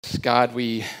God,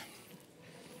 we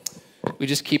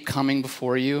just keep coming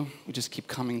before you. We just keep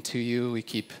coming to you. We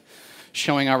keep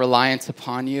showing our reliance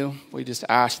upon you. We just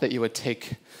ask that you would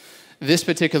take this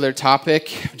particular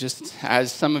topic, just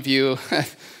as some of you,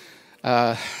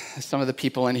 some of the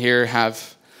people in here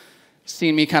have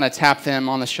seen me kind of tap them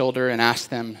on the shoulder and ask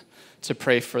them to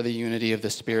pray for the unity of the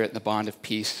Spirit and the bond of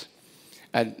peace.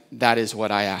 That is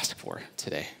what I ask for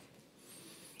today.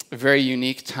 A very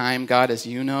unique time, God, as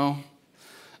you know,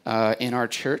 in our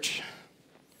church.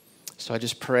 So I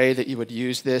just pray that you would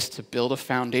use this to build a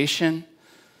foundation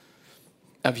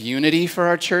of unity for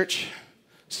our church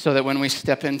so that when we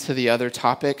step into the other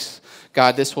topics,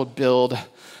 God, this will build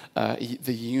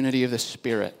the unity of the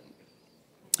Spirit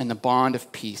and the bond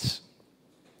of peace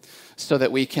so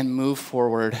that we can move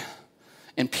forward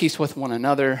in peace with one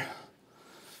another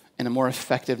and a more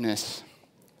effectiveness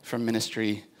from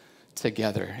ministry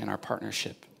together in our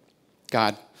partnership.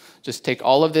 God, just take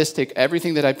all of this, take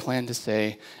everything that I plan to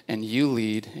say, and you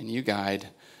lead, and you guide,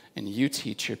 and you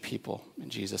teach your people. In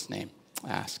Jesus' name,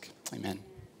 I ask. Amen.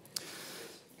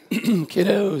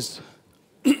 Kiddos,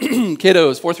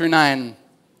 4 through 9.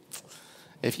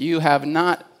 If you have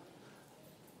not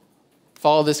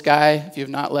followed this guy, if you have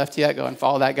not left yet, go and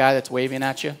follow that guy that's waving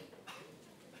at you.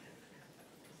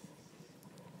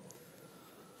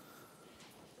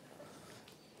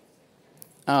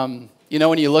 You know,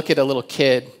 when you look at a little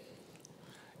kid,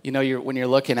 you know, when you're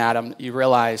looking at them, you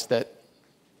realize that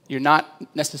you're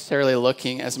not necessarily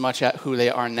looking as much at who they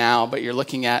are now, but you're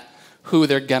looking at who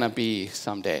they're going to be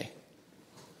someday,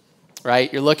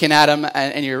 right? You're looking at them,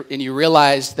 and you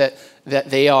realize that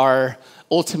they are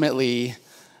ultimately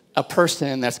a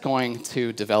person that's going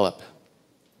to develop.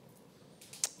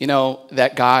 You know,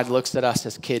 that God looks at us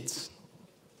as kids.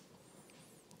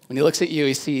 When he looks at you,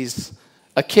 he sees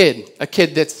a kid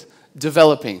that's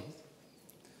developing.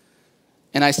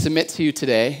 And I submit to you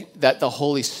today that the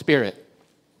Holy Spirit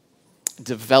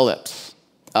develops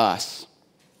us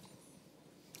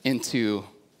into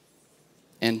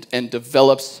and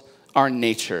develops our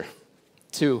nature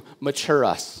to mature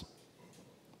us,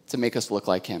 to make us look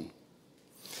like him.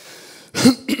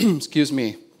 Excuse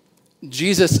me.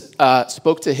 Jesus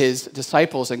spoke to his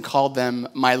disciples and called them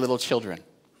my little children.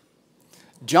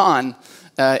 John,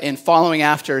 in following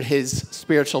after his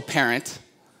spiritual parent,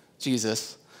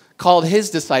 Jesus, called his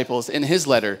disciples in his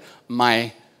letter,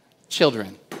 my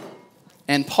children.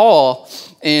 And Paul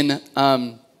in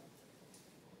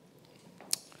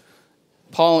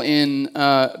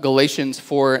Galatians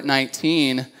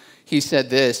 4:19, he said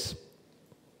this,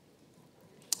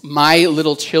 my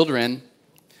little children,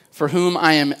 for whom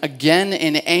I am again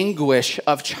in anguish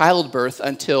of childbirth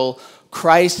until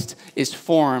Christ is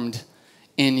formed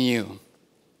in you.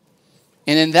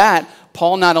 And in that,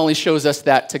 Paul not only shows us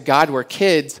that to God we're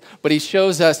kids, but he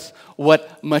shows us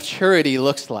what maturity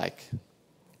looks like.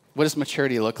 What does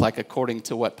maturity look like according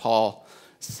to what Paul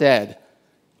said?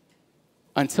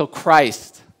 Until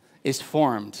Christ is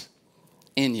formed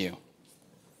in you.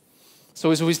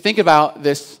 So as we think about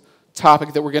this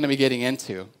topic that we're going to be getting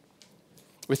into,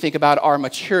 we think about our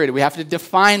maturity. We have to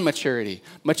define maturity.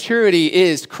 Maturity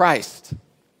is Christ.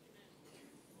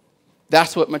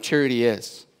 That's what maturity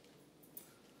is.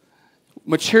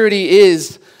 Maturity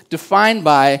is defined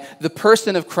by the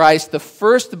person of Christ, the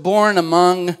firstborn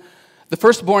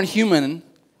human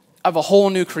of a whole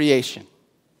new creation.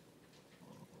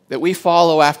 That we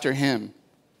follow after him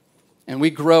and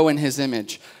we grow in his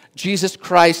image. Jesus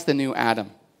Christ, the new Adam.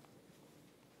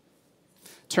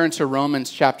 Turn to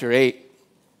Romans chapter 8.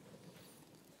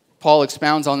 Paul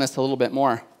expounds on this a little bit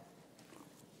more.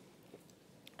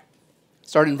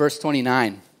 Start in verse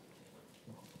 29.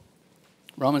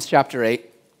 Romans chapter 8,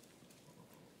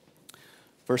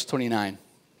 verse 29.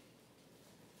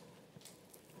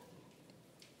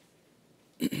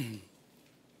 And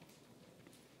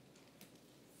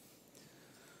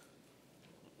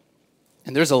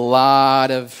there's a lot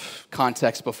of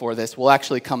context before this. We'll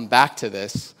actually come back to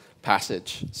this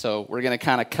passage. So we're going to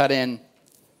kind of cut in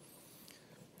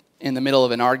the middle of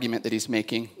an argument that he's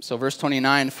making. So verse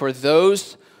 29, for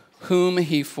those whom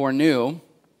he foreknew,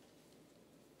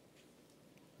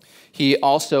 he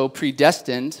also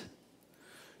predestined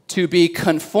to be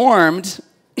conformed,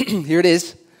 here it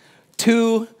is,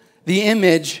 to the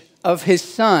image of his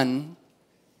Son,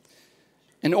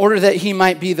 in order that he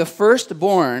might be the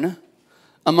firstborn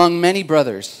among many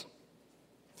brothers.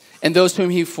 And those whom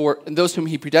he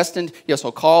predestined, he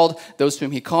also called. Those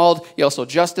whom he called, he also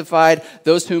justified.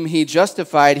 Those whom he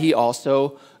justified, he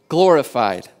also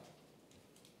glorified.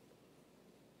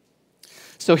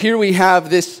 So here we have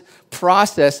this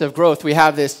process of growth, we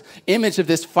have this image of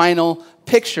this final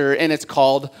picture, and it's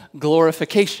called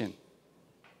glorification.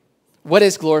 What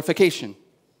is glorification?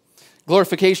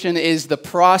 Glorification is the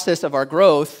process of our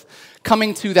growth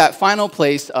coming to that final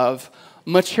place of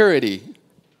maturity.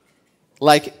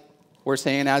 Like we're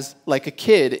saying, as like a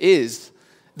kid is,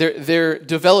 they're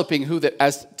developing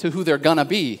as to who they're gonna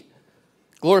be.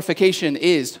 Glorification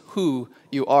is who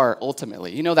you are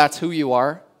ultimately. You know that's who you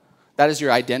are. That is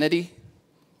your identity.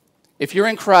 If you're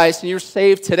in Christ and you're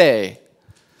saved today,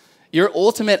 your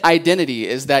ultimate identity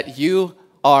is that you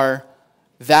are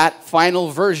that final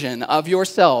version of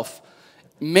yourself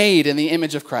made in the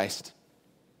image of Christ.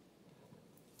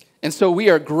 And so we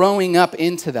are growing up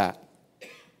into that,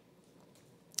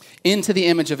 into the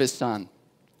image of his Son,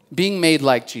 being made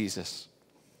like Jesus.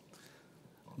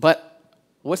 But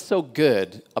what's so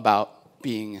good about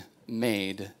being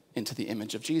made into the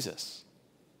image of Jesus?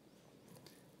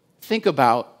 Think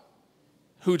about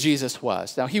who Jesus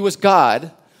was. Now, he was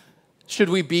God. Should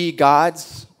we be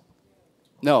gods?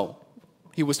 No.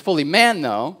 He was fully man,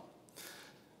 though.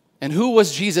 And who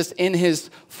was Jesus in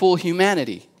his full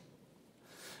humanity?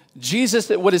 Jesus,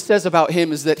 what it says about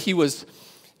him is that he was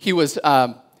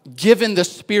given the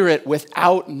Spirit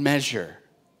without measure.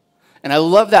 And I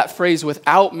love that phrase,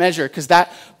 without measure, because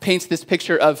that paints this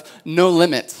picture of no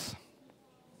limits.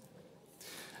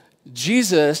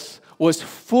 Jesus was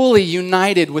fully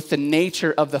united with the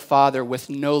nature of the Father with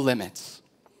no limits.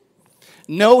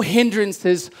 No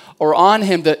hindrances are on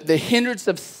him. The hindrance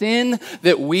of sin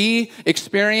that we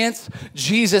experience,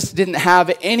 Jesus didn't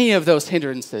have any of those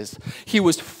hindrances. He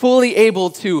was fully able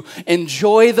to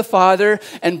enjoy the Father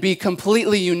and be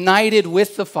completely united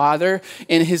with the Father,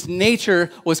 and his nature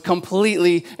was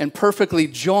completely and perfectly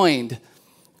joined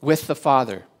with the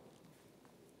Father.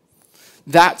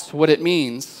 That's what it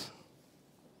means.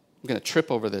 I'm going to trip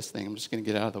over this thing. I'm just going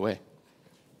to get out of the way.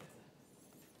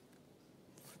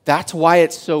 That's why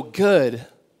it's so good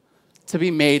to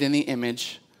be made in the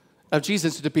image of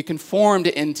Jesus, to be conformed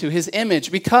into his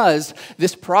image, because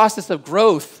this process of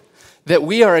growth that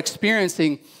we are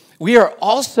experiencing, we are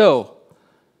also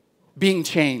being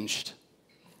changed.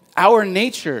 Our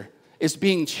nature is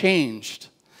being changed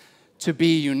to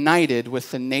be united with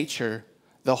the nature,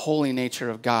 the holy nature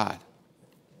of God.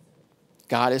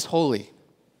 God is holy.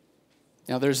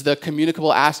 Now, there's the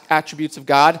communicable attributes of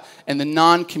God and the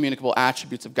non-communicable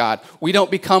attributes of God. We don't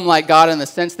become like God in the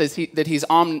sense that he's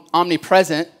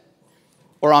omnipresent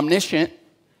or omniscient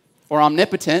or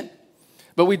omnipotent,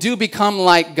 but we do become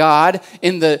like God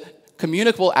in the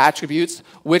communicable attributes,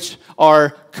 which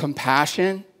are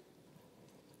compassion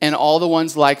and all the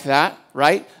ones like that,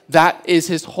 right? That is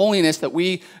his holiness that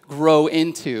we grow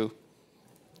into,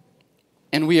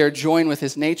 and we are joined with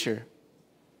his nature.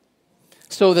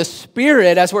 So the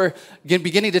Spirit, as we're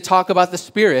beginning to talk about the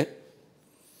Spirit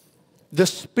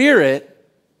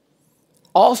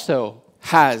also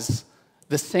has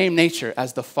the same nature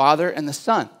as the Father and the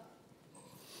Son.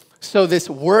 So this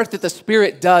work that the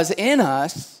Spirit does in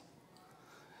us,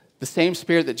 the same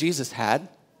Spirit that Jesus had,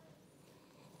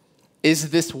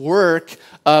 is this work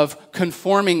of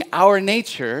conforming our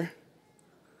nature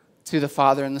to the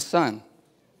Father and the Son.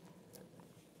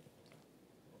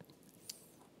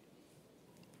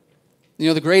 You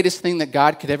know, the greatest thing that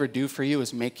God could ever do for you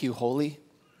is make you holy.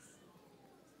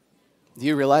 Do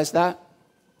you realize that?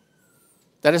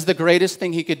 That is the greatest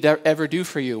thing he could ever do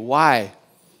for you. Why?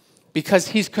 Because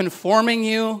he's conforming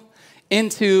you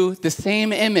into the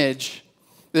same image,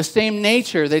 the same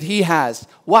nature that he has.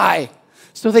 Why?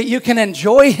 So that you can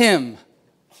enjoy him.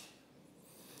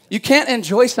 You can't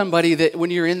enjoy somebody that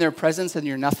when you're in their presence and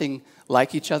you're nothing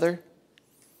like each other.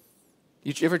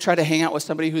 You ever try to hang out with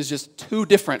somebody who's just too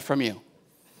different from you?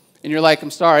 And you're like, I'm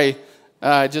sorry,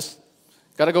 just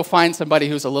got to go find somebody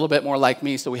who's a little bit more like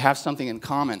me so we have something in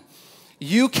common.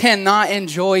 You cannot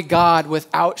enjoy God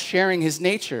without sharing his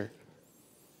nature.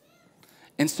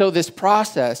 And so this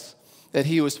process that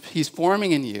he's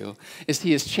forming in you is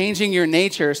he is changing your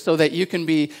nature so that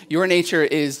your nature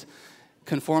is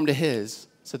conformed to his,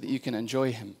 so that you can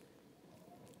enjoy him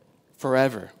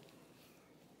forever.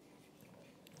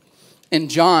 In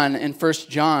 1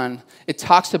 John, it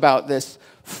talks about this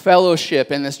fellowship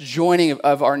and this joining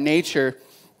of our nature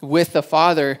with the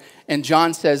Father. And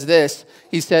John says this,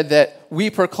 he said that we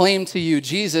proclaim to you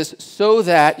Jesus so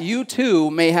that you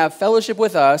too may have fellowship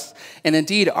with us. And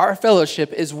indeed, our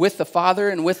fellowship is with the Father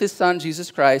and with his Son, Jesus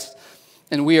Christ.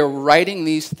 And we are writing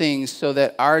these things so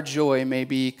that our joy may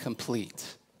be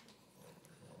complete.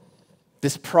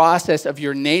 This process of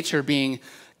your nature being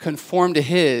conformed to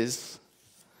his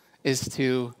is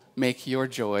to make your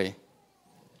joy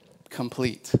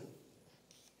complete.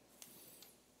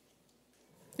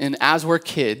 And as we're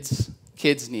kids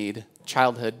need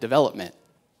childhood development.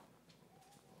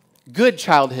 Good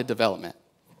childhood development.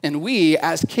 And we,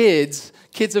 as kids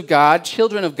of God,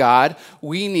 children of God,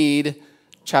 we need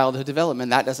childhood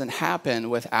development. That doesn't happen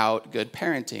without good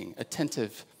parenting,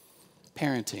 attentive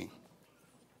parenting.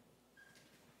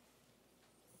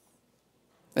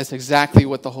 That's exactly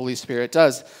what the Holy Spirit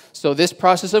does. So this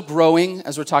process of growing,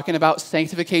 as we're talking about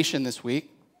sanctification this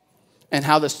week, and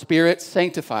how the Spirit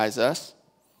sanctifies us,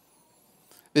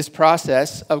 this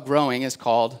process of growing is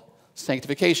called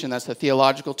sanctification. That's a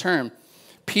theological term.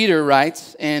 Peter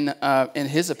writes in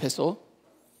his epistle,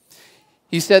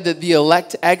 he said that the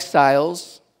elect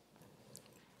exiles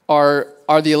are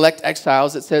the elect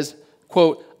exiles. It says,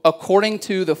 quote, according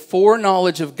to the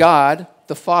foreknowledge of God,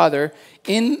 the Father,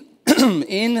 in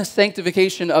the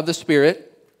sanctification of the Spirit,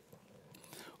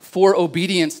 for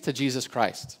obedience to Jesus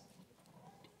Christ.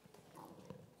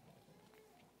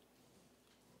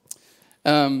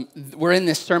 We're in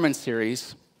this sermon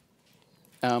series.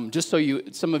 Just so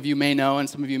some of you may know and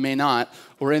some of you may not,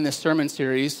 we're in this sermon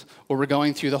series where we're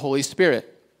going through the Holy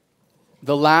Spirit.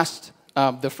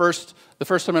 The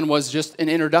first sermon was just an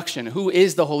introduction. Who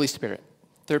is the Holy Spirit?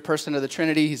 Third person of the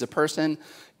Trinity. He's a person.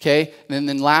 Okay. And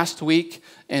then last week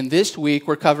and this week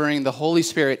we're covering the Holy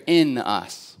Spirit in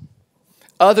us.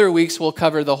 Other weeks we'll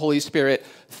cover the Holy Spirit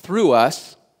through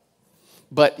us.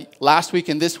 But last week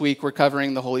and this week we're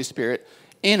covering the Holy Spirit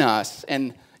in us.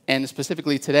 And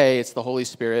specifically today, it's the Holy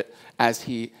Spirit as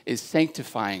He is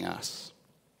sanctifying us.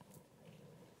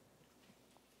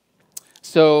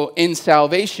 So in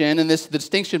salvation, and the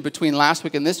distinction between last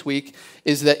week and this week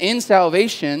is that in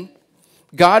salvation,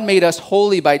 God made us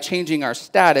holy by changing our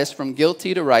status from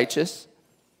guilty to righteous.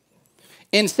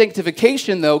 In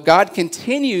sanctification, though, God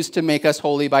continues to make us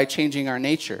holy by changing our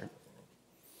nature.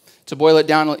 To boil it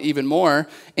down even more,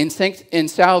 in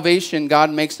salvation, God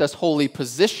makes us holy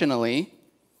positionally.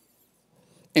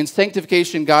 In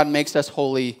sanctification, God makes us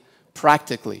holy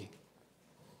practically.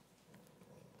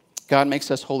 God makes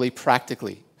us holy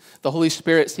practically. The Holy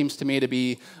Spirit seems to me to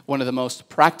be one of the most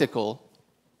practical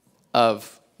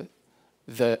of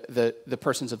the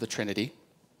persons of the Trinity.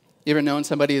 You ever known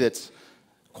somebody that's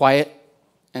quiet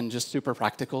and just super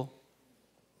practical?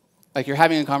 Like you're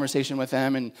having a conversation with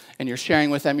them and you're sharing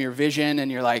with them your vision and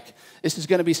you're like, this is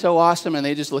going to be so awesome. And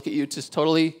they just look at you just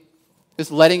totally,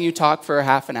 just letting you talk for a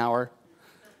half an hour.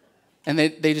 And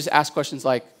they just ask questions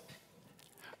like,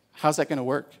 how's that going to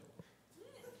work?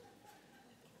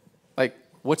 Like,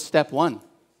 what's step one?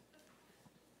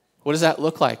 What does that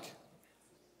look like?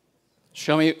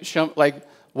 Show me, like,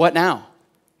 what now?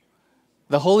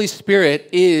 The Holy Spirit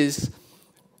is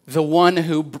the one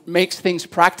who makes things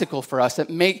practical for us.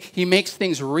 He makes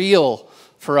things real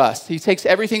for us. He takes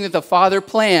everything that the Father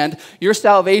planned, your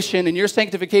salvation and your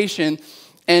sanctification,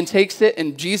 and takes it,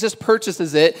 and Jesus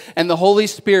purchases it, and the Holy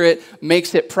Spirit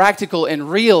makes it practical and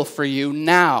real for you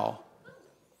now.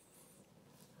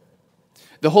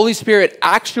 The Holy Spirit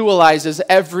actualizes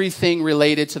everything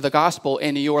related to the gospel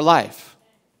in your life.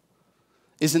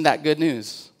 Isn't that good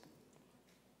news?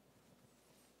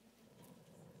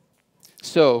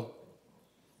 So,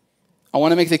 I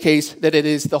want to make the case that it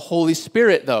is the Holy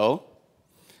Spirit, though,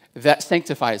 that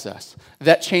sanctifies us,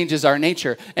 that changes our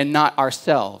nature, and not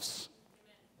ourselves.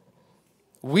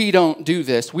 We don't do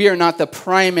this. We are not the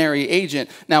primary agent.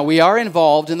 Now, we are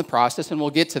involved in the process, and we'll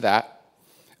get to that.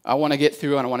 I want to get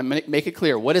through, and I want to make it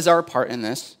clear. What is our part in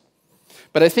this?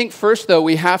 But I think first, though,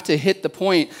 we have to hit the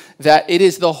point that it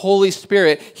is the Holy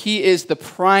Spirit. He is the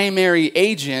primary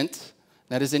agent.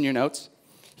 That is in your notes.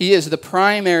 He is the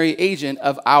primary agent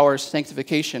of our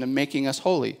sanctification and making us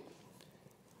holy.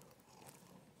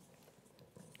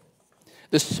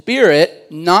 The Spirit,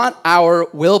 not our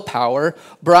willpower,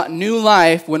 brought new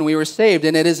life when we were saved.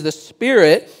 And it is the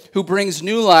Spirit who brings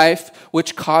new life,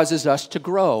 which causes us to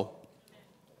grow.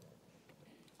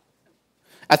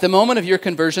 At the moment of your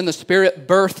conversion, the Spirit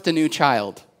birthed a new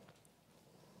child.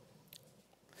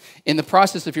 In the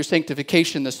process of your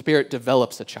sanctification, the Spirit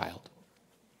develops a child.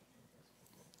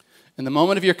 In the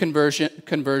moment of your conversion,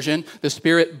 the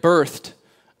Spirit birthed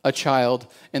a child.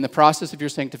 In the process of your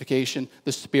sanctification,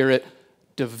 the Spirit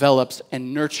develops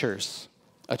and nurtures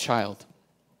a child.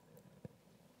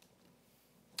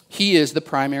 He is the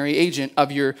primary agent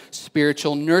of your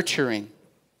spiritual nurturing.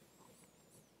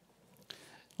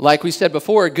 Like we said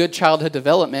before, good childhood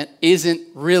development isn't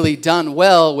really done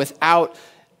well without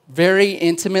very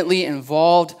intimately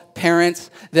involved parents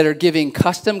that are giving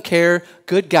custom care,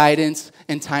 good guidance,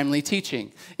 and timely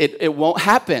teaching. It won't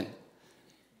happen.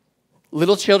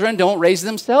 Little children don't raise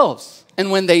themselves.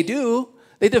 And when they do,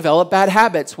 they develop bad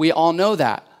habits. We all know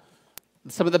that.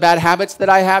 Some of the bad habits that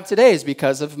I have today is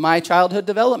because of my childhood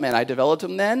development. I developed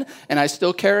them then, and I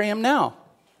still carry them now.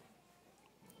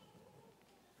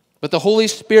 But the Holy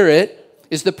Spirit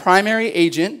is the primary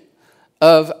agent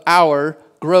of our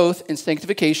growth and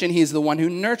sanctification. He is the one who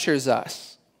nurtures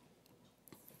us.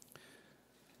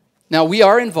 Now, we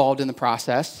are involved in the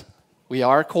process. We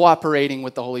are cooperating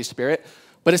with the Holy Spirit,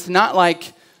 but it's not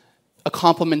like a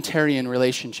complementarian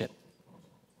relationship.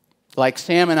 Like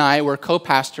Sam and I were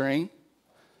co-pastoring.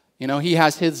 You know, he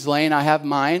has his lane, I have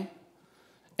mine.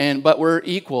 But we're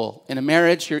equal. In a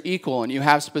marriage, you're equal, and you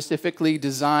have specifically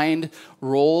designed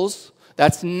roles.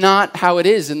 That's not how it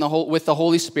is with the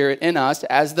Holy Spirit in us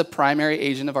as the primary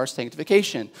agent of our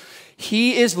sanctification.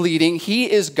 He is leading.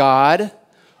 He is God.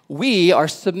 We are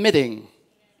submitting,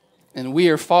 and we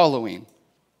are following.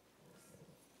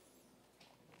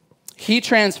 He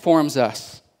transforms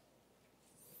us,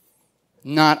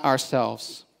 not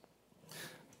ourselves.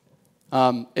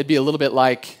 It'd be a little bit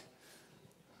like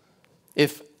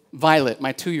if Violet,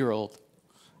 my 2-year-old,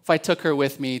 if I took her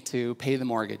with me to pay the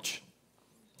mortgage,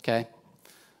 okay?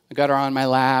 I got her on my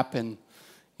lap, and,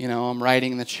 I'm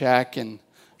writing the check and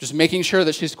just making sure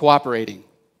that she's cooperating.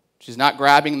 She's not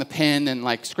grabbing the pen and,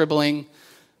 scribbling.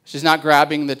 She's not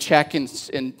grabbing the check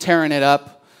and tearing it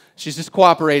up. She's just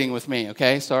cooperating with me,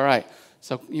 okay? So, all right.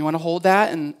 So you want to hold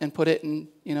that and put it in,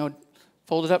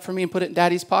 fold it up for me and put it in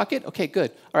Daddy's pocket? Okay,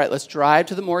 good. All right, let's drive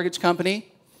to the mortgage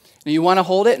company. And you want to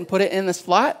hold it and put it in the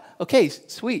slot? Okay,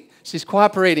 sweet. She's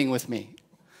cooperating with me.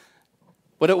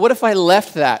 What if I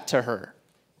left that to her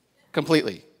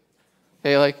completely?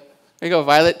 Okay, here you go,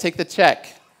 Violet, take the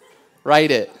check. Write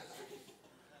it.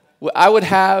 I would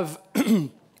have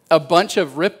a bunch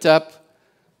of ripped up,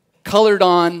 colored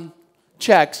on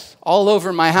checks all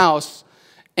over my house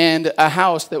and a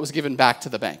house that was given back to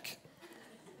the bank.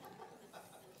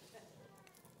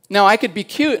 Now, I could be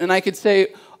cute and I could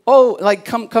say,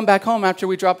 come back home after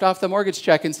we dropped off the mortgage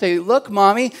check and say, look,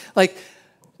 Mommy,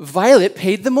 Violet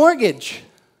paid the mortgage.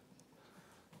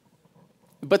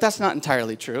 But that's not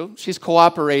entirely true. She's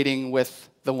cooperating with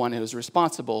the one who's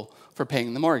responsible for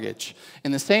paying the mortgage.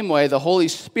 In the same way, the Holy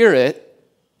Spirit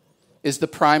is the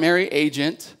primary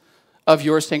agent of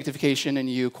your sanctification, and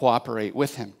you cooperate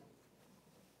with him.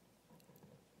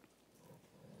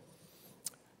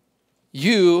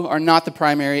 You are not the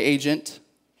primary agent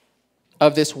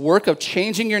of this work of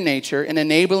changing your nature and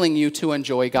enabling you to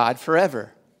enjoy God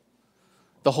forever.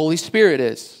 The Holy Spirit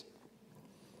is.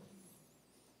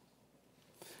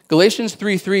 Galatians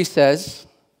 3:3 says,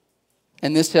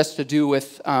 and this has to do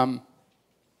with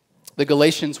the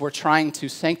Galatians were trying to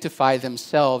sanctify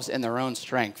themselves in their own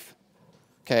strength.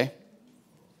 Okay?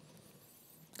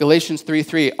 Galatians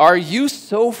 3:3, are you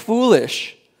so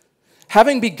foolish?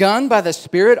 Having begun by the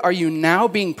Spirit, are you now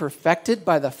being perfected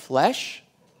by the flesh?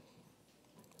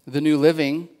 The New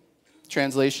Living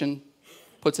Translation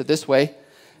puts it this way,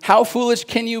 how foolish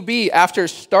can you be after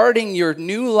starting your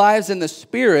new lives in the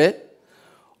Spirit?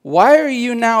 Why are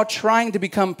you now trying to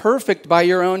become perfect by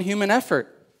your own human effort?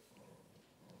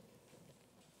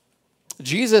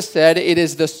 Jesus said, it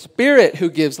is the Spirit who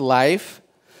gives life.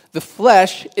 The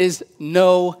flesh is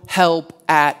no help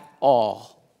at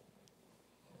all.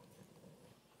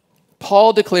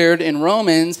 Paul declared in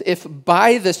Romans, if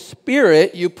by the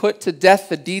Spirit you put to death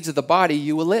the deeds of the body,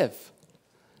 you will live.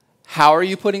 How are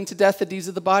you putting to death the deeds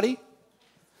of the body?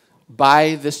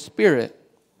 By the Spirit.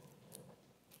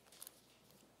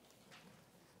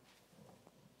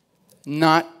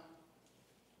 Not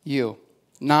you.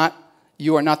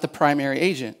 You are not the primary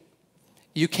agent.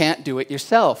 You can't do it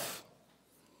yourself.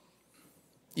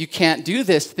 You can't do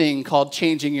this thing called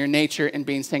changing your nature and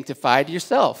being sanctified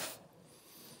yourself.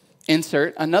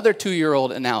 Insert another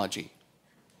 2-year-old analogy.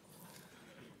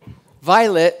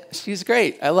 Violet, she's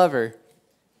great. I love her.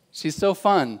 She's so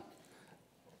fun.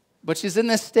 But she's in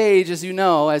this stage, as you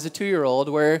know, as a 2-year-old,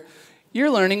 where you're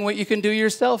learning what you can do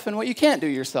yourself and what you can't do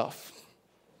yourself.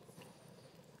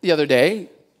 The other day,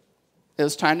 it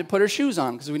was time to put her shoes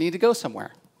on because we need to go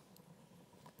somewhere.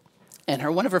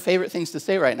 And one of her favorite things to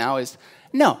say right now is,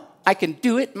 no, I can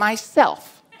do it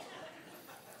myself.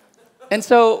 And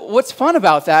so what's fun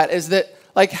about that is that,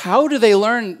 how do they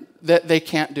learn that they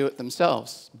can't do it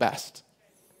themselves best?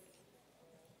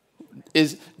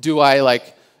 Do I,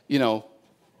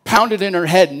 pound it in her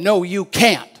head, no, you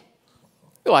can't?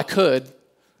 Oh, I could,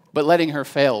 but letting her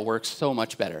fail works so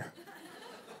much better.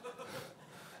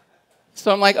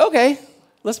 So I'm like, okay,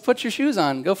 let's put your shoes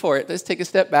on. Go for it. Let's take a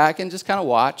step back and just kind of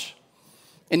watch.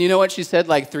 And you know what she said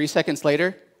 3 seconds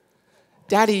later?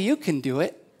 Daddy, you can do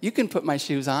it. You can put my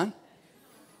shoes on.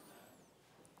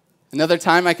 Another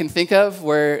time I can think of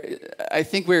where I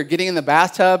think we were getting in the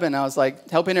bathtub and I was like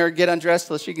helping her get undressed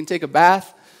so she can take a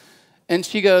bath. And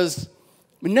she goes,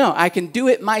 no, I can do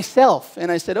it myself.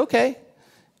 And I said, okay.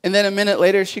 And then a minute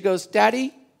later she goes,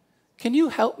 Daddy, can you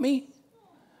help me?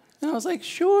 And I was like,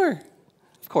 sure,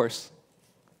 of course.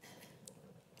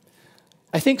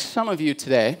 I think some of you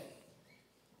today,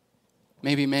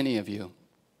 maybe many of you,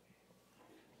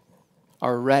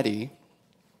 are ready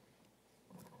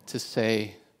to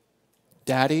say,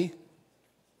 Daddy,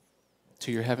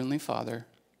 to your Heavenly Father,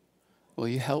 will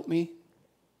you help me?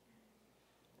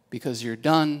 Because you're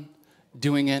done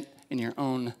doing it in your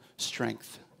own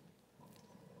strength.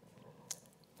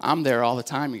 I'm there all the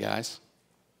time, you guys.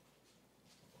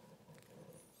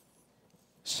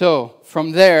 So,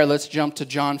 from there, let's jump to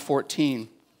John 14.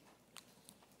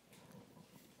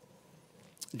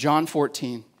 John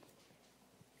 14.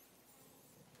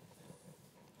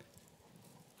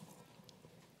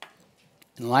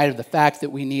 In light of the fact that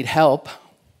we need help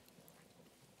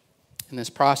in this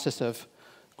process of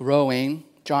growing,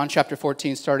 John chapter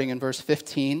 14, starting in verse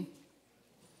 15,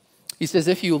 he says,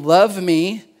 if you love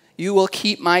me, you will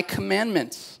keep my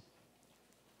commandments.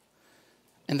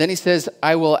 And then he says,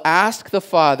 I will ask the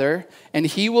Father, and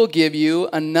he will give you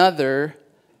another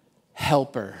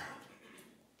helper.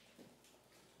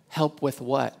 Help with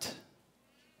what?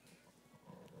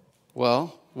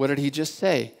 Well, what did he just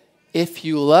say? If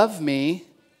you love me,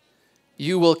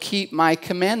 you will keep my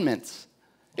commandments.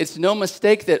 It's no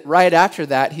mistake that right after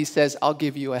that, he says, I'll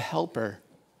give you a helper.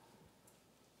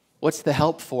 What's the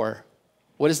help for?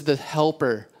 What is the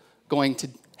helper going to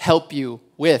help you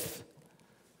with?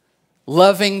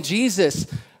 Loving Jesus,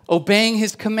 obeying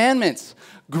his commandments,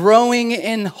 growing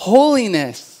in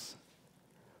holiness.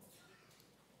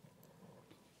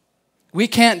 We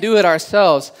can't do it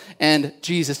ourselves, and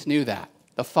Jesus knew that.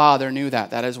 The Father knew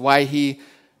that. That is why he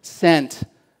sent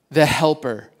the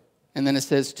helper. And then it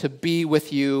says, to be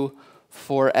with you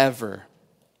forever.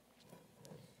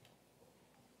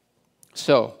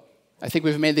 So, I think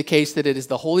we've made the case that it is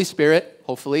the Holy Spirit,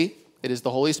 hopefully. It is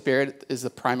the Holy Spirit is the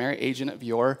primary agent of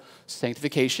your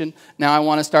sanctification. Now I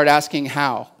want to start asking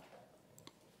how.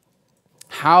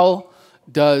 How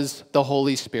does the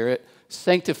Holy Spirit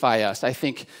sanctify us? I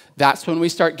think that's when we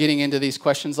start getting into these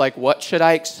questions like, what should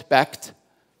I expect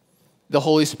the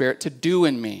Holy Spirit to do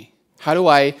in me? How do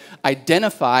I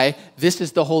identify this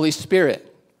is the Holy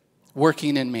Spirit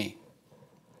working in me?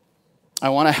 I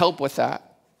want to help with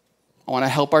that. I want to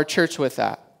help our church with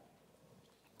that.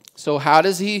 So how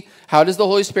does the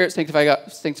Holy Spirit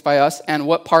sanctify us, and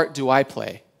what part do I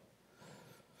play?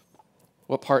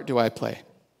 What part do I play?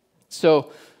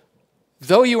 So,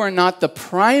 though you are not the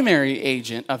primary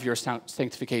agent of your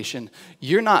sanctification,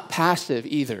 you're not passive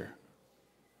either.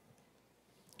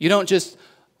 You don't just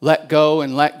let go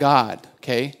and let God,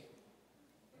 okay?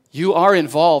 You are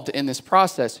involved in this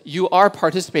process. You are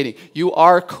participating. You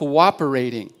are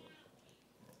cooperating.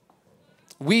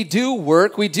 We do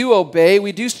work, we do obey,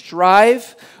 we do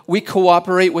strive, we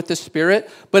cooperate with the Spirit,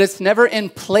 but it's never in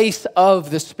place of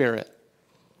the Spirit.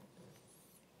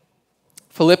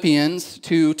 Philippians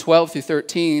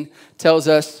 2:12-13 tells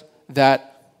us that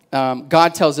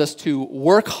God tells us to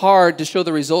work hard to show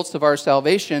the results of our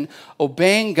salvation,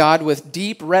 obeying God with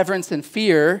deep reverence and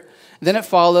fear. Then it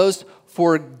follows,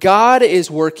 for God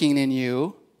is working in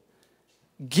you,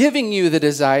 giving you the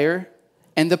desire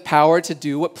and the power to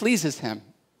do what pleases him.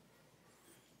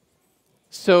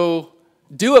 So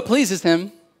do what pleases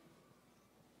him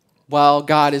while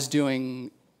God is doing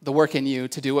the work in you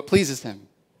to do what pleases him.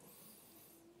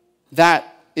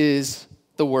 That is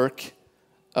the work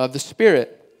of the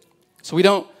Spirit. So we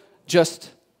don't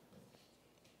just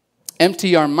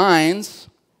empty our minds.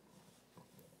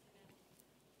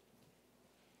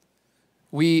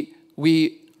 We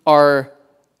are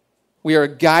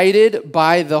guided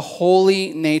by the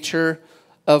holy nature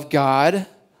of God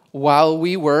while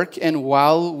we work and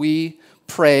while we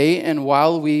pray and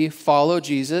while we follow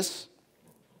Jesus.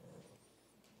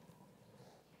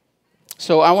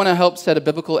 So I want to help set a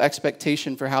biblical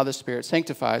expectation for how the Spirit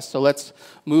sanctifies. So let's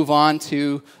move on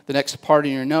to the next part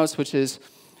in your notes, which is,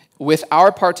 with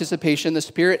our participation, the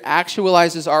Spirit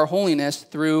actualizes our holiness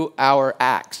through our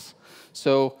acts.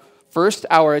 So first,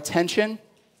 our attention,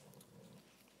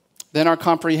 then our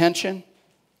comprehension.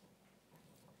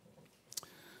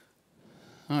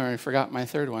 Oh, I forgot my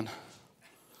third one.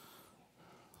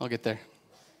 I'll get there.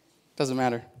 Doesn't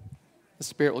matter. The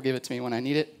Spirit will give it to me when I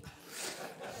need it.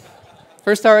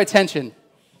 First, our attention.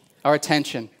 Our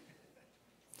attention.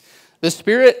 The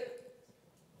Spirit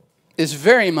is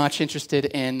very much interested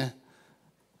in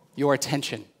your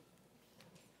attention.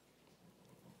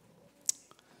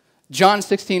 John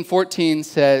 16:14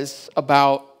 says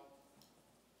about,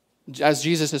 as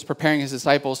Jesus is preparing his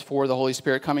disciples for the Holy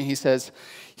Spirit coming, he says,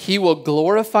 "He will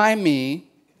glorify me,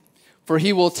 for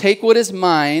he will take what is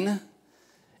mine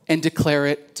and declare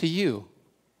it to you."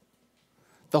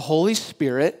 The Holy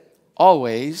Spirit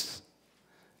always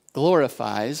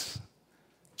glorifies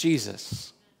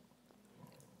Jesus.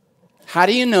 How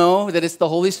do you know that it's the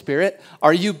Holy Spirit?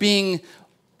 Are you being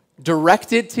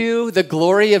directed to the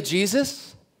glory of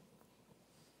Jesus?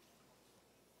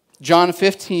 John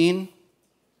 15.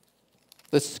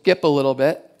 Let's skip a little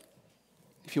bit.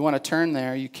 If you want to turn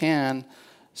there, you can.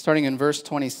 Starting in verse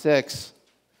 26.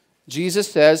 Jesus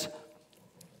says,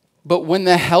 "But when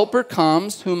the Helper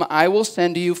comes, whom I will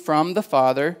send to you from the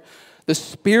Father, the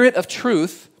Spirit of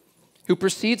truth, who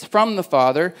proceeds from the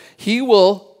Father, he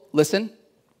will," listen,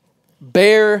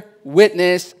 "bear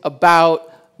witness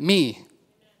about me.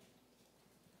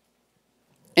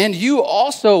 And you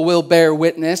also will bear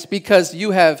witness because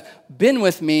you have been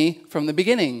with me from the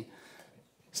beginning."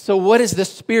 So what is the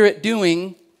Spirit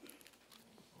doing?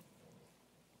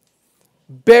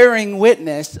 Bearing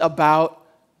witness about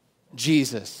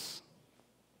Jesus.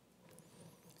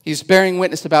 He's bearing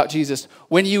witness about Jesus.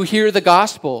 When you hear the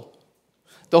gospel,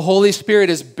 the Holy Spirit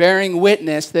is bearing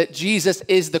witness that Jesus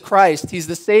is the Christ. He's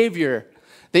the Savior,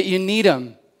 that you need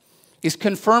him. He's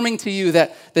confirming to you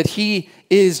that he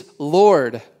is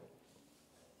Lord.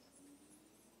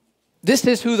 This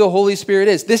is who the Holy Spirit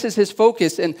is. This is his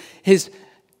focus and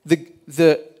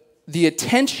the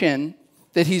attention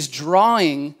that he's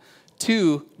drawing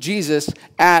to Jesus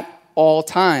at all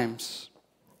times.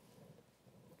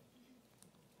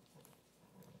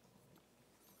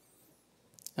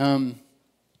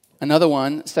 Another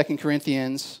one, 2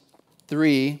 Corinthians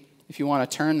 3, if you want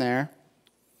to turn there.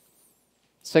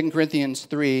 2 Corinthians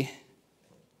 3,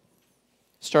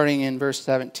 starting in verse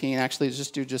 17. Actually, let's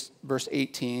just do verse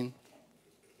 18.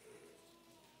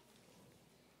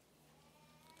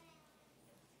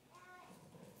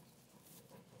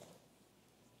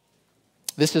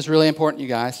 This is really important, you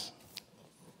guys.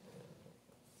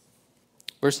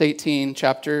 Verse 18,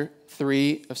 chapter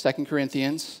 3 of 2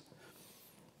 Corinthians.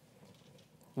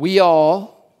 We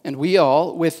all,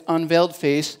 with unveiled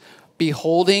face,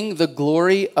 beholding the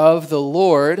glory of the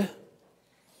Lord,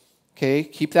 okay,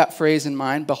 keep that phrase in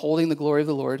mind, beholding the glory of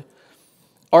the Lord,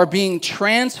 are being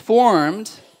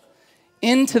transformed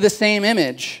into the same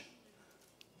image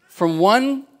from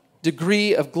one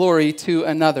degree of glory to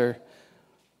another.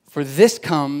 For this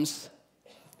comes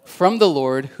from the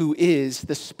Lord, who is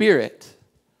the Spirit.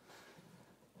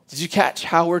 Did you catch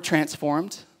how we're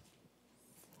transformed?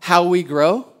 How we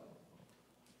grow?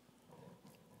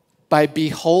 By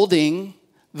beholding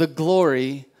the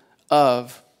glory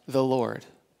of the Lord.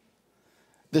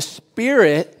 The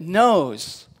Spirit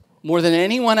knows more than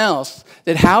anyone else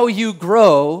that how you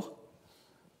grow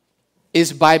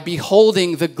is by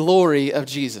beholding the glory of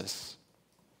Jesus.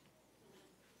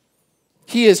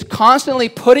 He is constantly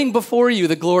putting before you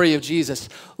the glory of Jesus.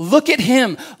 Look at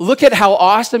him. Look at how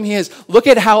awesome he is. Look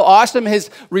at how awesome his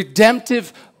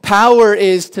redemptive power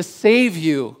is to save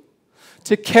you,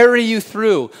 to carry you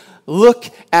through. Look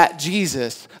at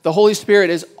Jesus. The Holy Spirit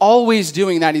is always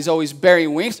doing that. He's always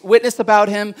bearing witness about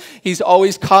him. He's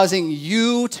always causing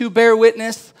you to bear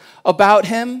witness about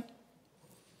him.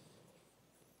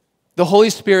 The Holy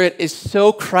Spirit is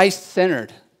so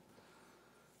Christ-centered.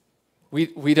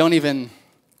 We don't even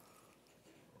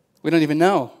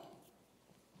know.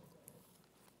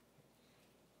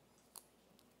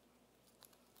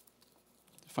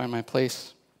 Find my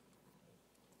place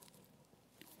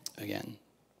again.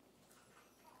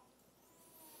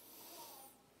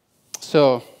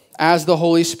 So, as the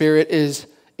Holy Spirit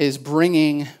is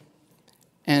bringing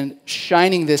and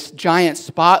shining this giant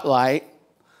spotlight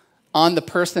on the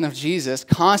person of Jesus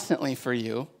constantly for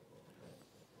you,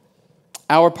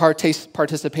 our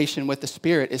participation with the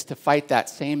Spirit is to fight that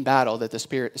same battle that the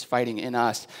Spirit is fighting in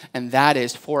us, and that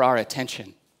is for our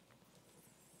attention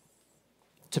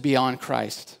to be on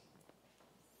Christ.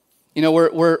 You know,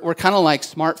 we're kind of like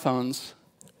smartphones.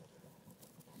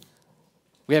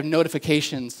 We have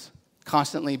notifications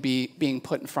constantly being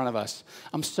put in front of us.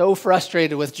 I'm so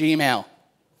frustrated with Gmail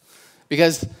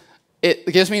because it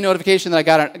gives me a notification that I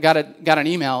got an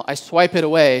email. I swipe it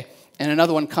away, and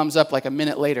another one comes up like a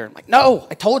minute later. I'm like, no,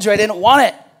 I told you I didn't want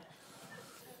it.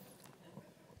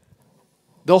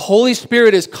 The Holy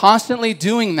Spirit is constantly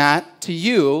doing that to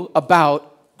you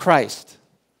about Christ.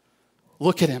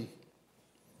 Look at him.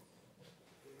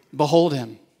 Behold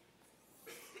him.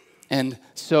 And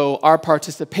so our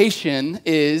participation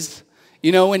is,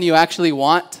 you know, when you actually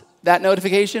want that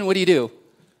notification, what do?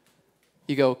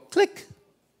 You go, click.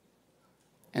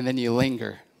 and then you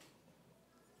linger.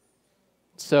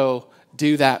 So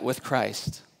do that with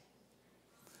Christ.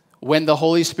 When the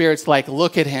Holy Spirit's like,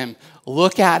 look at him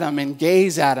and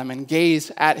gaze at him and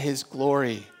gaze at his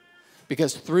glory.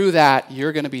 Because through that,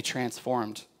 you're going to be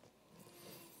transformed.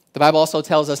 The Bible also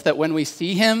tells us that when we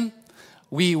see him,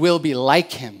 we will be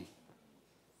like him.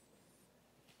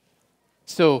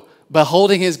 So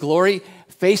beholding his glory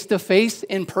face to face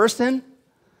in person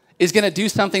is going to do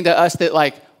something to us that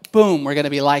like, boom, we're going to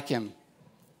be like him.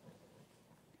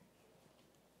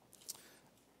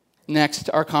 Next,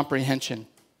 our comprehension.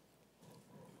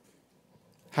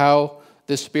 How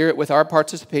the Spirit, with our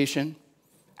participation,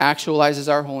 actualizes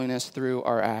our holiness through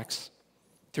our acts,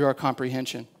 through our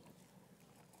comprehension.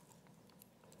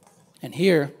 And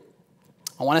here,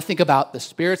 I want to think about the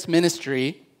Spirit's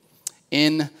ministry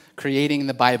in creating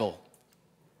the Bible.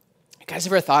 You guys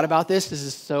ever thought about this? This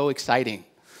is so exciting.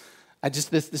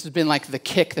 This has been like the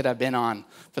kick that I've been on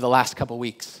for the last couple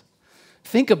weeks.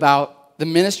 Think about the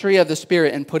ministry of the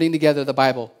Spirit in putting together the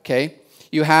Bible, okay?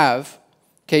 You have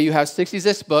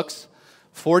 66 books,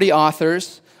 40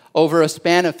 authors, over a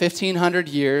span of 1,500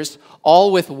 years,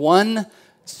 all with one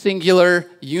singular,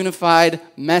 unified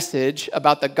message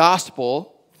about the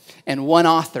gospel and one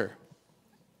author,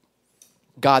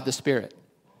 God the Spirit.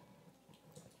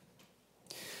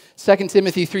 2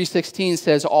 Timothy 3:16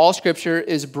 says, all Scripture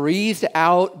is breathed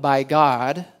out by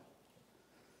God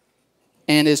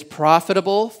and is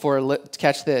profitable for,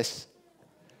 catch this,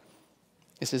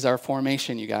 this is our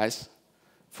formation, you guys,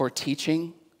 for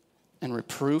teaching and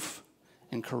reproof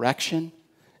and correction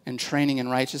and training in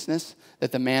righteousness,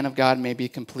 that the man of God may be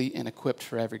complete and equipped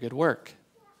for every good work.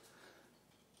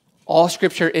 All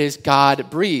Scripture is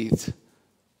God-breathed.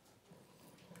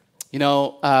 You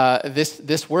know,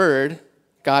 this word,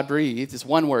 God-breathed, is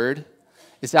one word.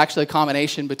 It's actually a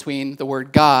combination between the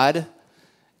word God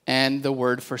and the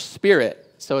word for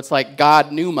spirit. So it's like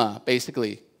God pneuma,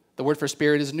 basically. The word for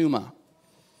spirit is pneuma.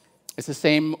 It's the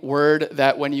same word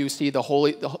that when you see the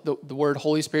word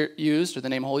Holy Spirit used, or the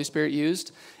name Holy Spirit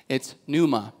used, it's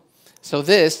pneuma. So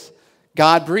this,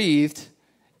 God-breathed,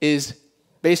 is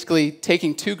basically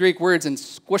taking two Greek words and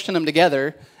squishing them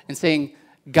together and saying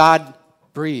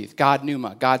God-breathed, God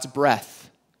pneuma, God's breath.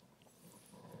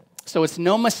 So it's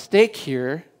no mistake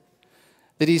here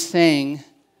that he's saying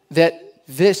that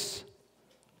this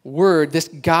word, this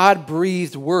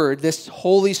God-breathed word, this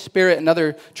Holy Spirit,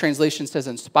 another translation says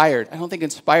inspired. I don't think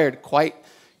inspired quite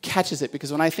catches it,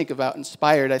 because when I think about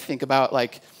inspired, I think about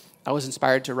like I was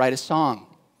inspired to write a song.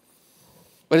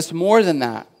 But it's more than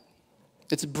that.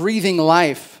 It's breathing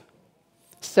life.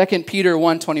 2 Peter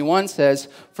 1:21 says,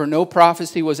 for no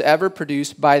prophecy was ever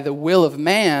produced by the will of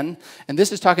man. And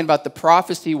this is talking about the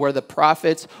prophecy where the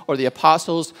prophets or the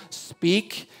apostles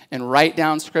speak and write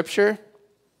down Scripture.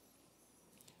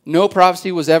 No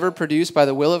prophecy was ever produced by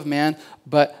the will of man,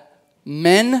 but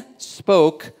men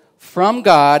spoke from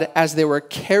God as they were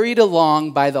carried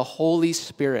along by the Holy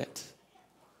Spirit.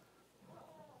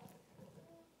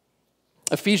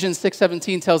 Ephesians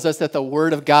 6:17 tells us that the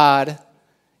Word of God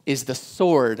is the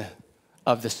sword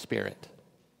of the Spirit.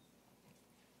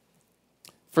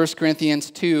 1 Corinthians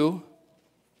 2,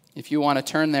 if you want to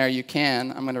turn there, you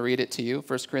can. I'm going to read it to you.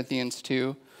 1 Corinthians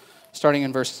 2, starting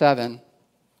in verse 7.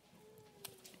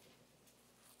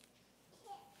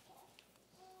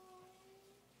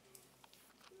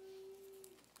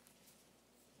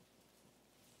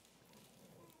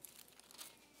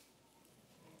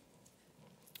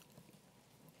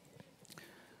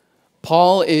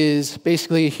 Paul is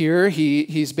basically here,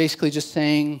 he's basically just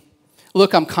saying,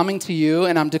 look, I'm coming to you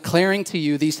and I'm declaring to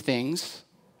you these things.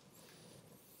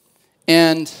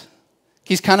 And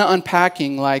he's kind of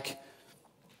unpacking like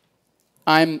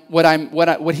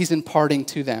what he's imparting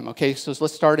to them. Okay, so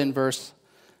let's start in verse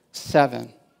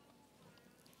 7.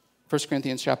 1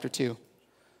 Corinthians chapter 2.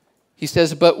 He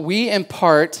says, but we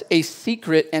impart a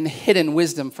secret and hidden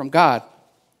wisdom from God,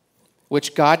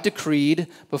 which God decreed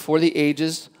before the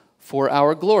ages for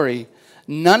our glory.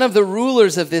 None of the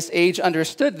rulers of this age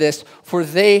understood this, for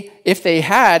if they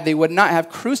had, they would not have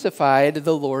crucified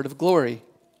the Lord of glory.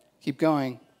 Keep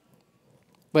going.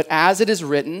 But as it is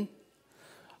written,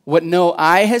 what no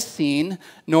eye has seen,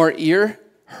 nor ear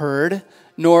heard,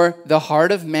 nor the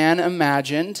heart of man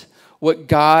imagined, what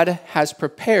God has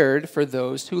prepared for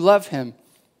those who love him.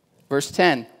 Verse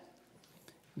 10.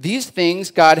 These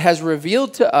things God has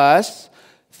revealed to us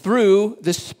through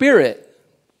the Spirit.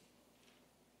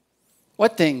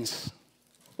 What things?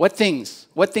 What things?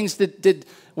 What things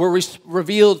were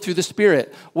revealed through the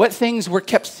Spirit? What things were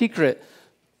kept secret?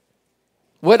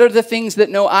 What are the things that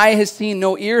no eye has seen,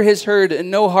 no ear has heard,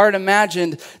 and no heart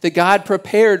imagined that God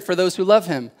prepared for those who love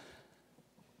him?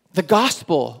 The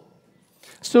gospel.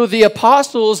 So the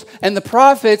apostles and the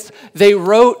prophets, they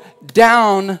wrote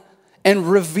down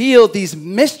and revealed these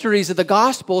mysteries of the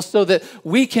gospel so that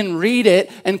we can read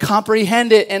it and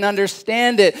comprehend it and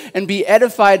understand it and be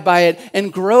edified by it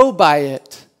and grow by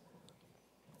it.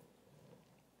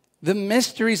 The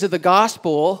mysteries of the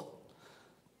gospel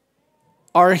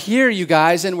are here, you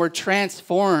guys, and we're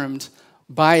transformed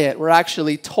by it. We're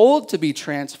actually told to be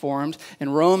transformed in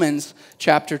Romans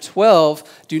chapter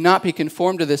 12. Do not be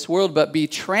conformed to this world, but be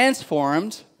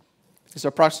transformed. It's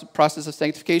our process of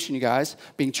sanctification, you guys,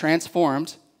 being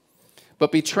transformed.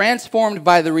 But be transformed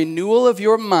by the renewal of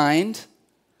your mind,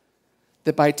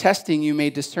 that by testing you may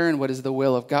discern what is the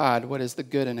will of God, what is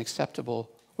good and acceptable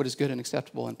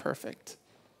and perfect.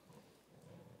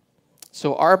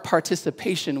 So our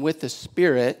participation with the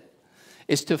Spirit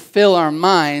is to fill our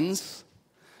minds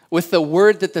with the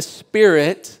word that the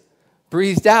Spirit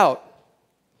breathed out.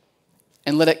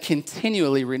 And let it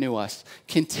continually renew us,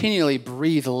 continually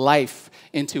breathe life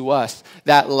into us.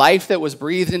 That life that was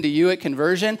breathed into you at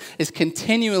conversion is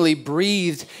continually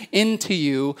breathed into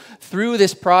you through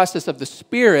this process of the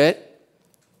Spirit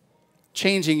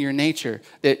changing your nature.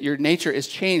 That your nature is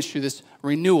changed through this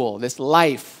renewal, this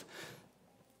life.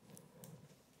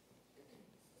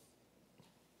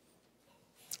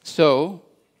 So,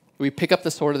 we pick up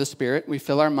the sword of the Spirit, we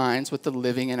fill our minds with the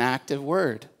living and active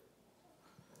word.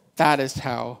 That is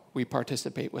how we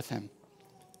participate with him.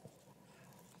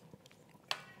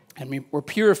 And we're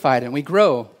purified and we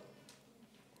grow.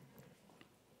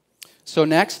 So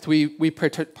next, we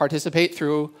participate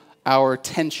through our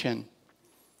tension.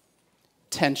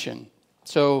 Tension.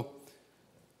 So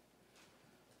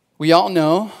we all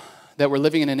know that we're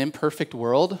living in an imperfect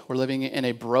world. We're living in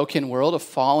a broken world, a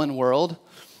fallen world.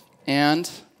 And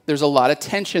there's a lot of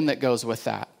tension that goes with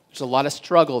that. There's a lot of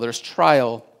struggle. There's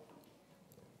trial.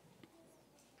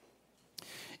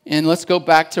 And let's go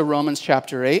back to Romans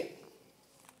chapter 8.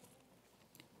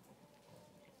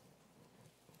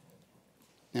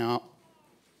 Now,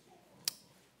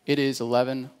 it is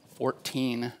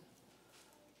 11:14, and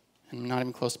I'm not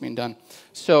even close to being done.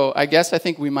 So I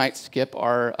think we might skip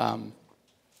our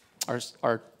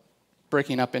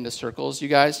breaking up into circles, you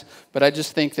guys. But I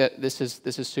just think that this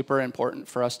is super important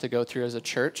for us to go through as a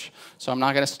church. So I'm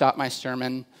not going to stop my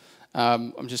sermon.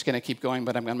 I'm just going to keep going,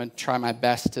 but I'm going to try my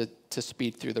best to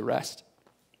speed through the rest.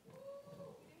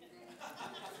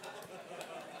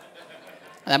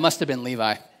 That must have been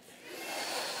Levi.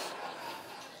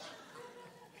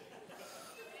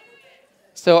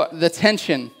 So the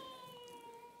tension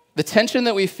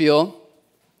that we feel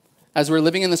as we're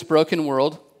living in this broken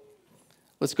world,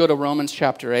 let's go to Romans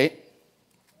chapter 8,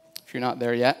 if you're not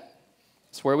there yet.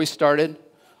 It's where we started.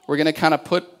 We're going to kind of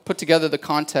put together the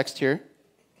context here.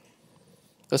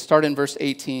 Let's start in verse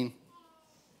 18.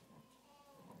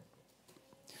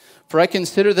 For I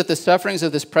consider that the sufferings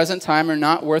of this present time are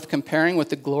not worth comparing with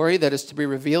the glory that is to be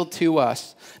revealed to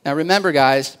us. Now remember,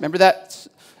 guys, remember that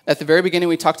at the very beginning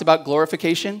we talked about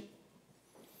glorification?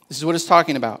 This is what it's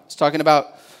talking about. It's talking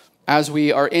about as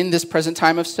we are in this present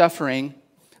time of suffering,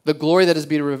 the glory that is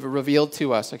being revealed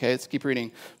to us. Okay, let's keep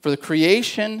reading. For the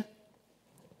creation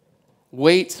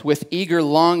waits with eager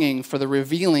longing for the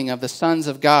revealing of the sons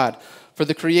of God. For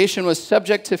the creation was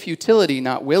subject to futility,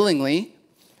 not willingly,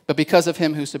 but because of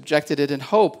him who subjected it, in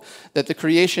hope that the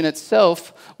creation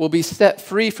itself will be set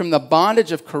free from the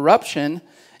bondage of corruption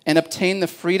and obtain the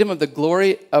freedom of the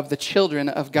glory of the children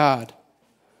of God.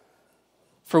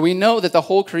 For we know that the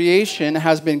whole creation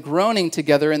has been groaning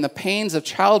together in the pains of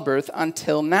childbirth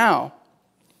until now.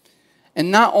 And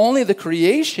not only the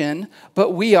creation,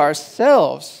 but we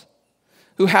ourselves,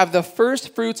 who have the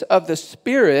first fruits of the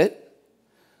Spirit,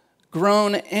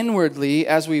 groan inwardly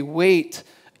as we wait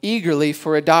eagerly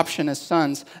for adoption as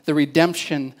sons, the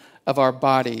redemption of our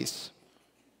bodies.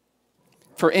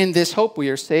 For in this hope we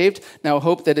are saved. Now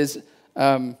hope that is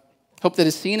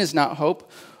seen is not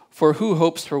hope, for who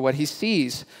hopes for what he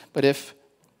sees? But if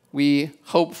we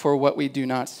hope for what we do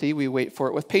not see, we wait for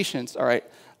it with patience. All right,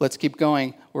 let's keep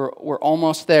going. We're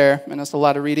almost there, and that's a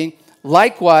lot of reading.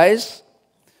 Likewise,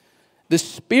 the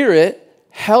Spirit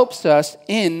helps us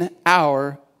in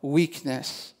our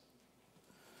weakness.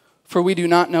 For we do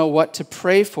not know what to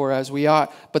pray for as we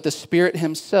ought, but the Spirit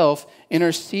himself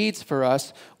intercedes for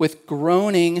us with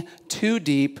groaning too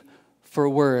deep for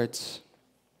words.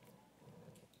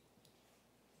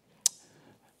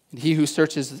 And he who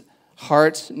searches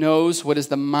hearts knows what is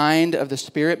the mind of the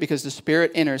Spirit, because the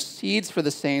Spirit intercedes for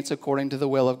the saints according to the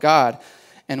will of God.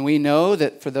 And we know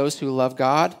that for those who love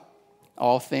God,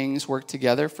 all things work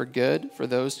together for good for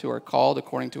those who are called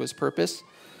according to his purpose,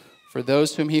 for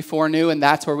those whom he foreknew, and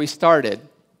that's where we started.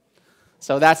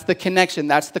 So that's the connection,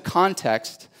 that's the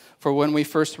context for when we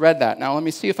first read that. Now let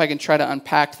me see if I can try to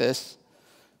unpack this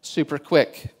super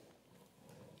quick.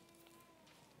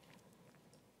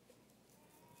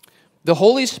 The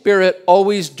Holy Spirit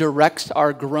always directs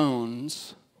our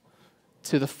groans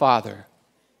to the Father.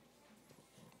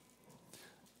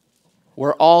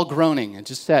 We're all groaning. It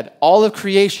just said, all of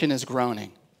creation is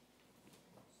groaning.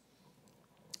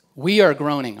 We are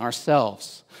groaning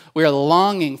ourselves. We are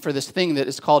longing for this thing that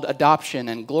is called adoption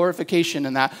and glorification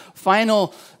and that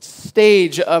final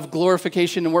stage of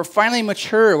glorification. And we're finally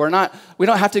mature. We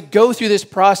don't have to go through this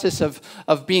process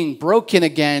of being broken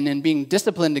again and being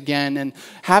disciplined again and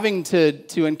having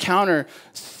to encounter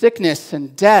sickness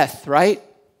and death, right?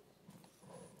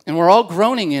 And we're all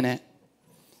groaning in it.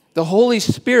 The Holy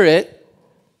Spirit,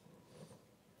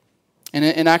 and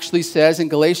it actually says in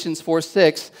Galatians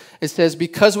 4:6, it says,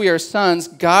 because we are sons,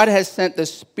 God has sent the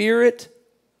Spirit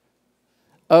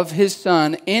of his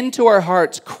Son into our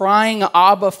hearts, crying,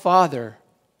 Abba, Father.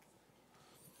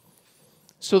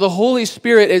 So the Holy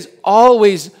Spirit is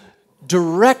always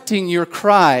directing your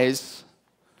cries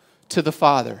to the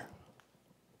Father.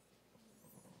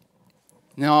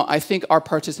 Now, I think our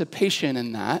participation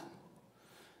in that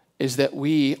is that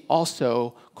we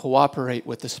also cooperate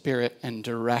with the Spirit and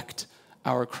direct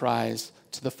our cries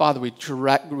to the Father. We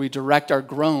direct our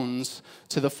groans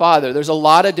to the Father. There's a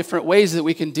lot of different ways that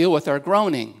we can deal with our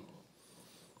groaning.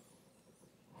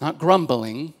 Not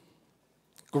grumbling,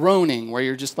 groaning, where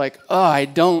you're just like, I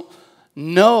don't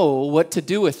know what to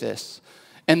do with this.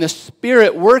 And the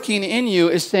Spirit working in you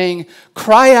is saying,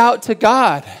 cry out to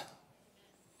God.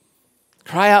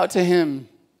 Cry out to him.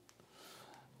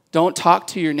 Don't talk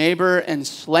to your neighbor and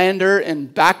slander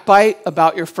and backbite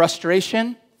about your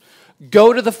frustration.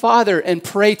 Go to the Father and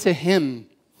pray to him.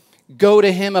 Go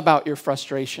to him about your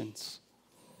frustrations.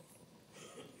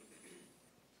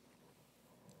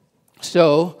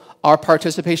 So, our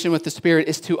participation with the Spirit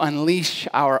is to unleash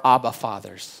our Abba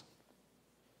Fathers.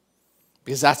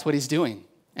 Because that's what he's doing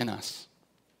in us.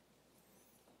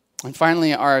 And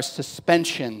finally, our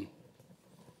suspension.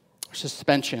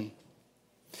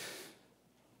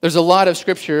 There's a lot of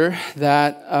scripture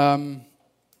that, I'm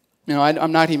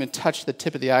not even touched the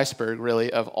tip of the iceberg,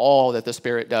 really, of all that the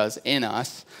Spirit does in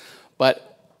us.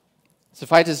 But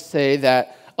suffice to say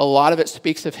that a lot of it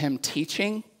speaks of him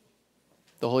teaching.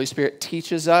 The Holy Spirit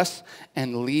teaches us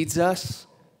and leads us.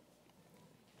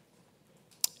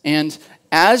 And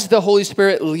as the Holy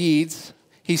Spirit leads,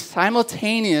 he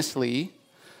simultaneously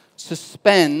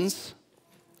suspends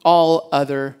all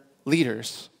other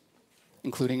leaders,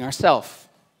 including ourselves.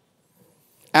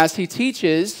 As he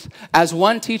teaches, as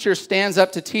one teacher stands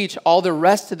up to teach, all the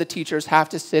rest of the teachers have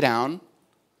to sit down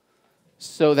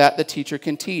so that the teacher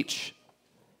can teach.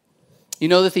 You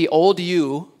know that the old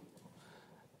you,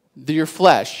 your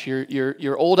flesh,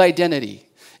 your old identity,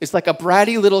 is like a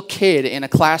bratty little kid in a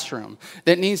classroom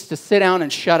that needs to sit down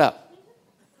and shut up.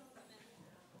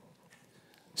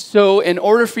 So in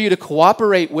order for you to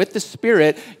cooperate with the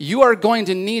Spirit, you are going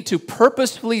to need to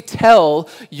purposefully tell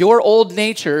your old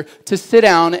nature to sit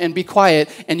down and be quiet,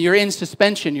 and you're in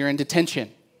suspension, you're in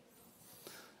detention.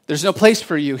 There's no place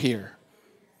for you here.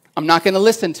 I'm not going to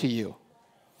listen to you.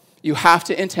 You have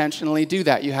to intentionally do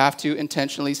that. You have to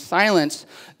intentionally silence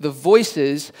the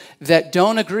voices that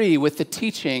don't agree with the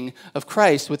teaching of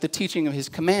Christ, with the teaching of his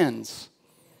commands.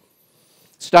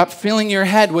 Stop filling your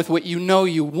head with what you know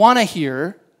you want to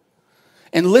hear,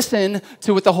 and listen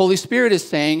to what the Holy Spirit is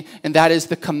saying, and that is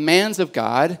the commands of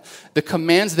God, the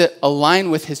commands that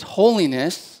align with his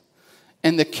holiness,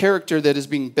 and the character that is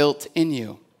being built in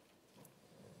you.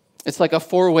 It's like a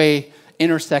four-way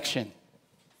intersection.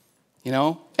 You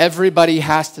know, everybody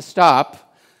has to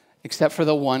stop except for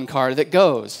the one car that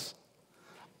goes.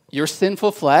 Your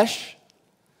sinful flesh,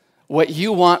 what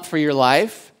you want for your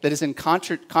life that is in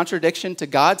contradiction to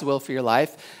God's will for your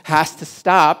life, has to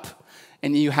stop.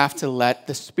 And you have to let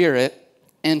the Spirit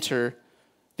enter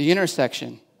the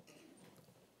intersection.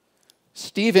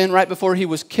 Stephen, right before he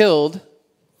was killed,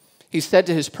 he said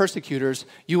to his persecutors,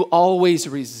 you always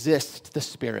resist the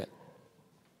Spirit.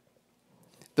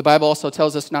 The Bible also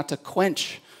tells us not to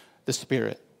quench the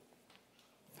Spirit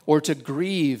or to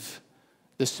grieve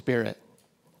the Spirit.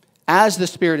 As the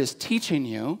Spirit is teaching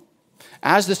you,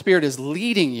 as the Spirit is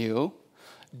leading you,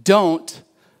 don't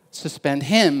suspend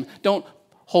him. Don't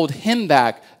hold him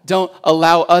back. Don't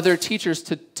allow other teachers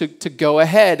to go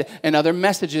ahead and other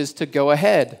messages to go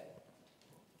ahead.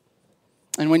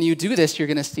 And when you do this, you're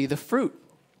going to see the fruit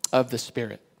of the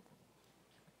Spirit.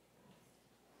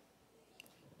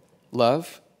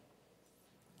 love,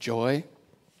 joy,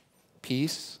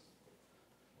 peace,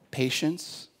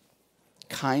 patience,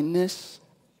 kindness,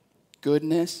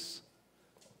 goodness,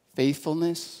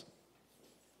 faithfulness,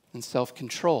 and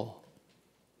self-control.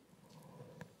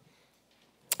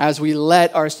 As we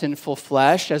let our sinful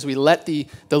flesh, as we let the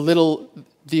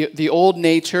old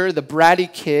nature, the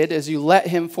bratty kid, as you let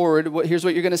him forward, here's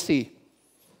what you're going to see.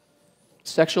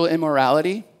 Sexual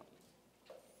immorality,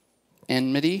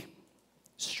 enmity,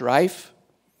 strife,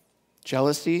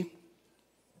 jealousy,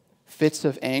 fits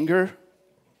of anger,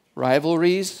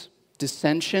 rivalries,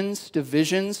 dissensions,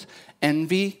 divisions,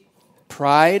 envy,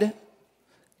 pride,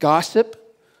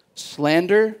 gossip,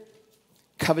 slander,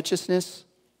 covetousness,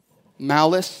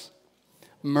 malice,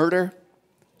 murder,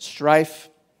 strife,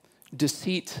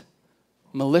 deceit,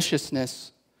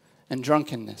 maliciousness, and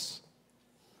drunkenness.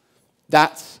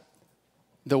 That's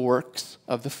the works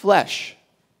of the flesh.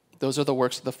 Those are the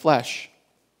works of the flesh.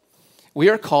 We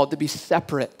are called to be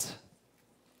separate.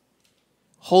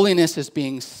 Holiness is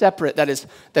being separate. That is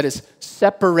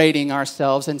separating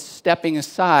ourselves and stepping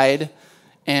aside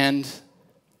and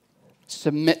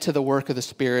submit to the work of the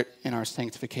Spirit in our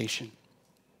sanctification.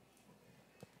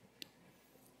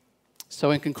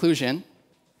 So in conclusion,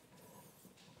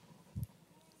 you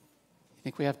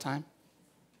think we have time?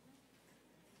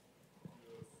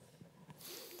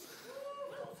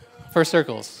 For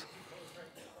circles.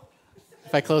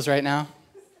 If I close right now.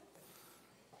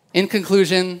 In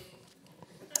conclusion,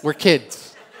 we're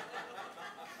kids.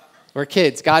 We're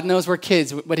kids. God knows we're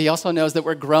kids, but he also knows that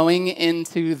we're growing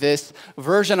into this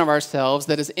version of ourselves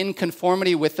that is in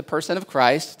conformity with the person of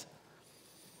Christ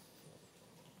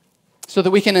so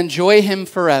that we can enjoy him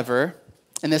forever.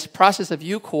 In this process of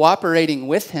you cooperating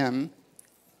with him,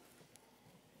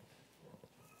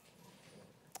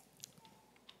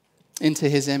 into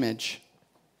his image.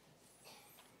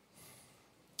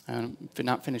 I'm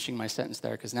not finishing my sentence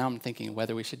there because now I'm thinking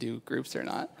whether we should do groups or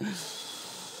not.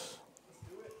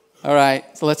 All right,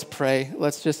 so let's pray.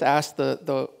 Let's just ask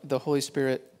the Holy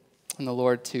Spirit and the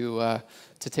Lord to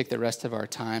take the rest of our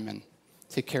time and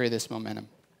to carry this momentum.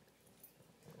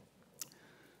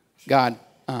 God,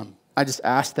 I just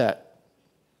ask that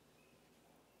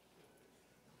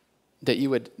you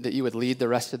would lead the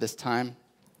rest of this time.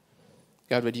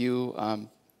 God, would you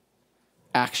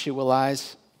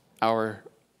actualize our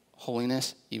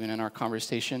holiness even in our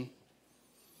conversation?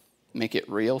 Make it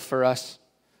real for us.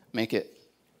 Make it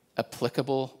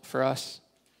applicable for us.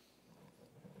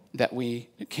 That we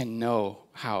can know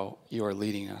how you are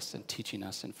leading us and teaching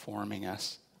us and forming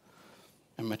us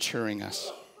and maturing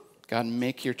us. God,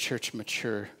 make your church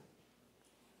mature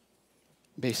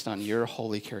based on your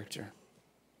holy character.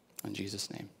 In Jesus'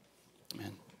 name,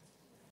 amen.